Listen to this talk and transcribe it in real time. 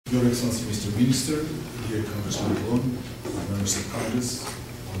Your Excellency, Mr. Minister, dear Congressman Colon, members of Congress,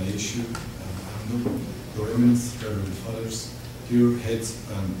 on the issue, Your Eminence, Reverend Fathers, dear heads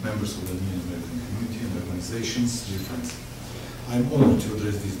and members of the American community and organizations, dear friends. I am honored to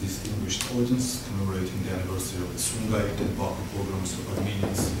address this distinguished audience commemorating the anniversary of the Sumgayithi and Baku pogroms of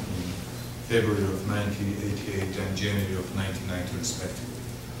Armenians in February of 1988 and January of 1990 respectively.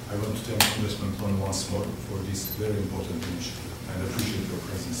 I want to thank Congressman Colon once more for this very important initiative and appreciate your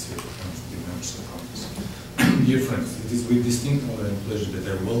presence here and the members of Congress. Dear friends, it is with distinct honor and pleasure that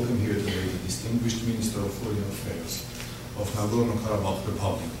I welcome here today the distinguished Minister of Foreign Affairs of Nagorno-Karabakh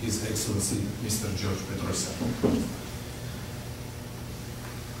Republic, His Excellency Mr. George Petrosyan.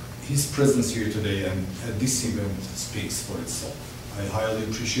 His presence here today and at this event speaks for itself. I highly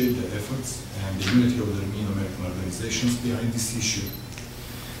appreciate the efforts and the unity of the Armenian-American organizations behind this issue.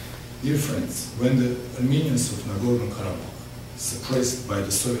 Dear friends, when the Armenians of Nagorno-Karabakh, suppressed by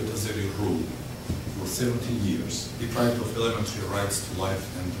the Soviet Azeri rule for 70 years, deprived of elementary rights to life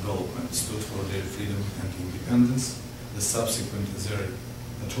and development, stood for their freedom and independence, the subsequent Azeri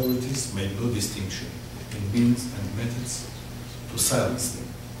authorities made no distinction in means and methods to silence them,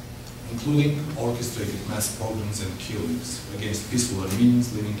 including orchestrated mass pogroms and killings against peaceful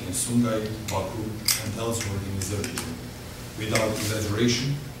Armenians living in Sumgayit, Baku, and elsewhere in Azerbaijan. Without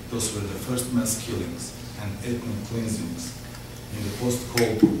exaggeration, those were the first mass killings and ethnic cleansings in the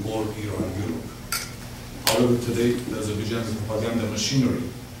post-Cold War era Europe. However, today, the Azerbaijani propaganda machinery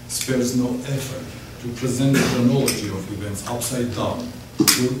spares no effort to present the chronology of events upside down,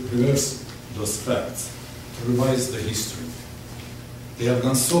 to reverse those facts, to revise the history. They have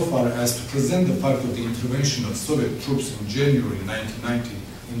gone so far as to present the fact of the intervention of Soviet troops in January 1990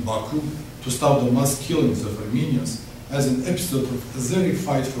 in Baku to stop the mass killings of Armenians as an episode of Azeri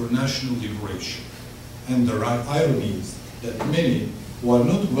fight for national liberation. And the irony is that many who are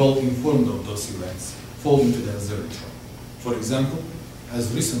not well informed of those events fall into the Azeri trap. For example,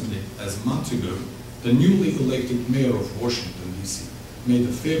 as recently as a month ago, the newly elected mayor of Washington, D.C. made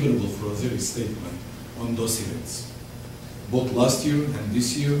a favorable for Azeri statement on those events. Both last year and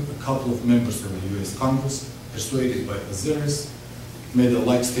this year, a couple of members of the U.S. Congress, persuaded by Azeris, made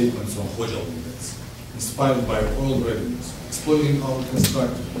alike statements on Khojaly events, inspired by oil revenues, exploiting our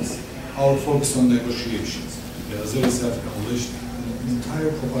constructiveness, our focus on negotiations. The Azeris have unleashed an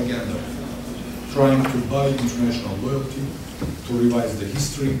entire propaganda, trying to buy international loyalty, to revise the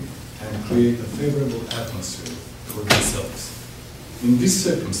history, and create a favorable atmosphere for themselves. In these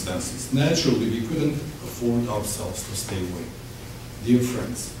circumstances, naturally, we couldn't afford ourselves to stay away. Dear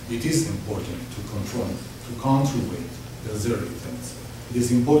friends, it is important to confront, to counterweight the Azeri events. It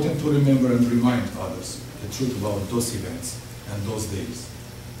is important to remember and remind others the truth about those events and those days.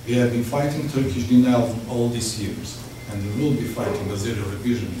 We have been fighting Turkish denial all these years, and we will be fighting Azeri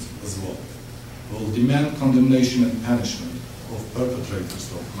revisionism as well. We will demand condemnation and punishment of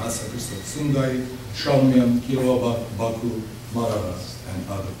perpetrators of massacres of Sumgayit, Shalmian, Kirovabad, Baku, Marara, and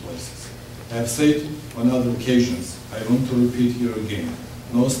other places. I have said on other occasions, I want to repeat here again,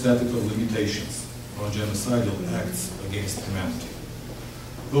 no statute of limitations on genocidal acts against humanity.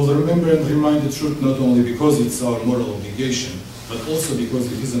 We will remember and remind the truth not only because it's our moral obligation, but also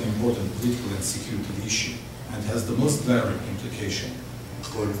because it is an important political and security issue and has the most direct implication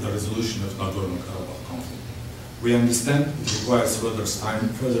for the resolution of Nagorno-Karabakh conflict. We understand it requires further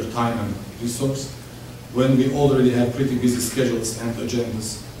time and resource when we already have pretty busy schedules and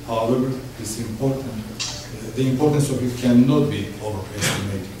agendas. However, the importance of it cannot be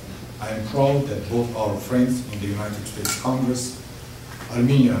overestimated. I am proud that both our friends in the United States Congress,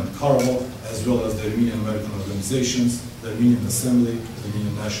 Armenia and Karabakh, as well as the Armenian-American organizations, the Armenian Assembly, the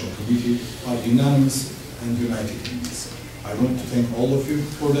Armenian National Committee, are unanimous and united in this. I want to thank all of you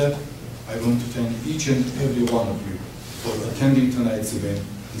for that. I want to thank each and every one of you for attending tonight's event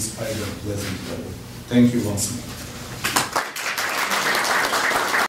despite the pleasant weather. Thank you once more.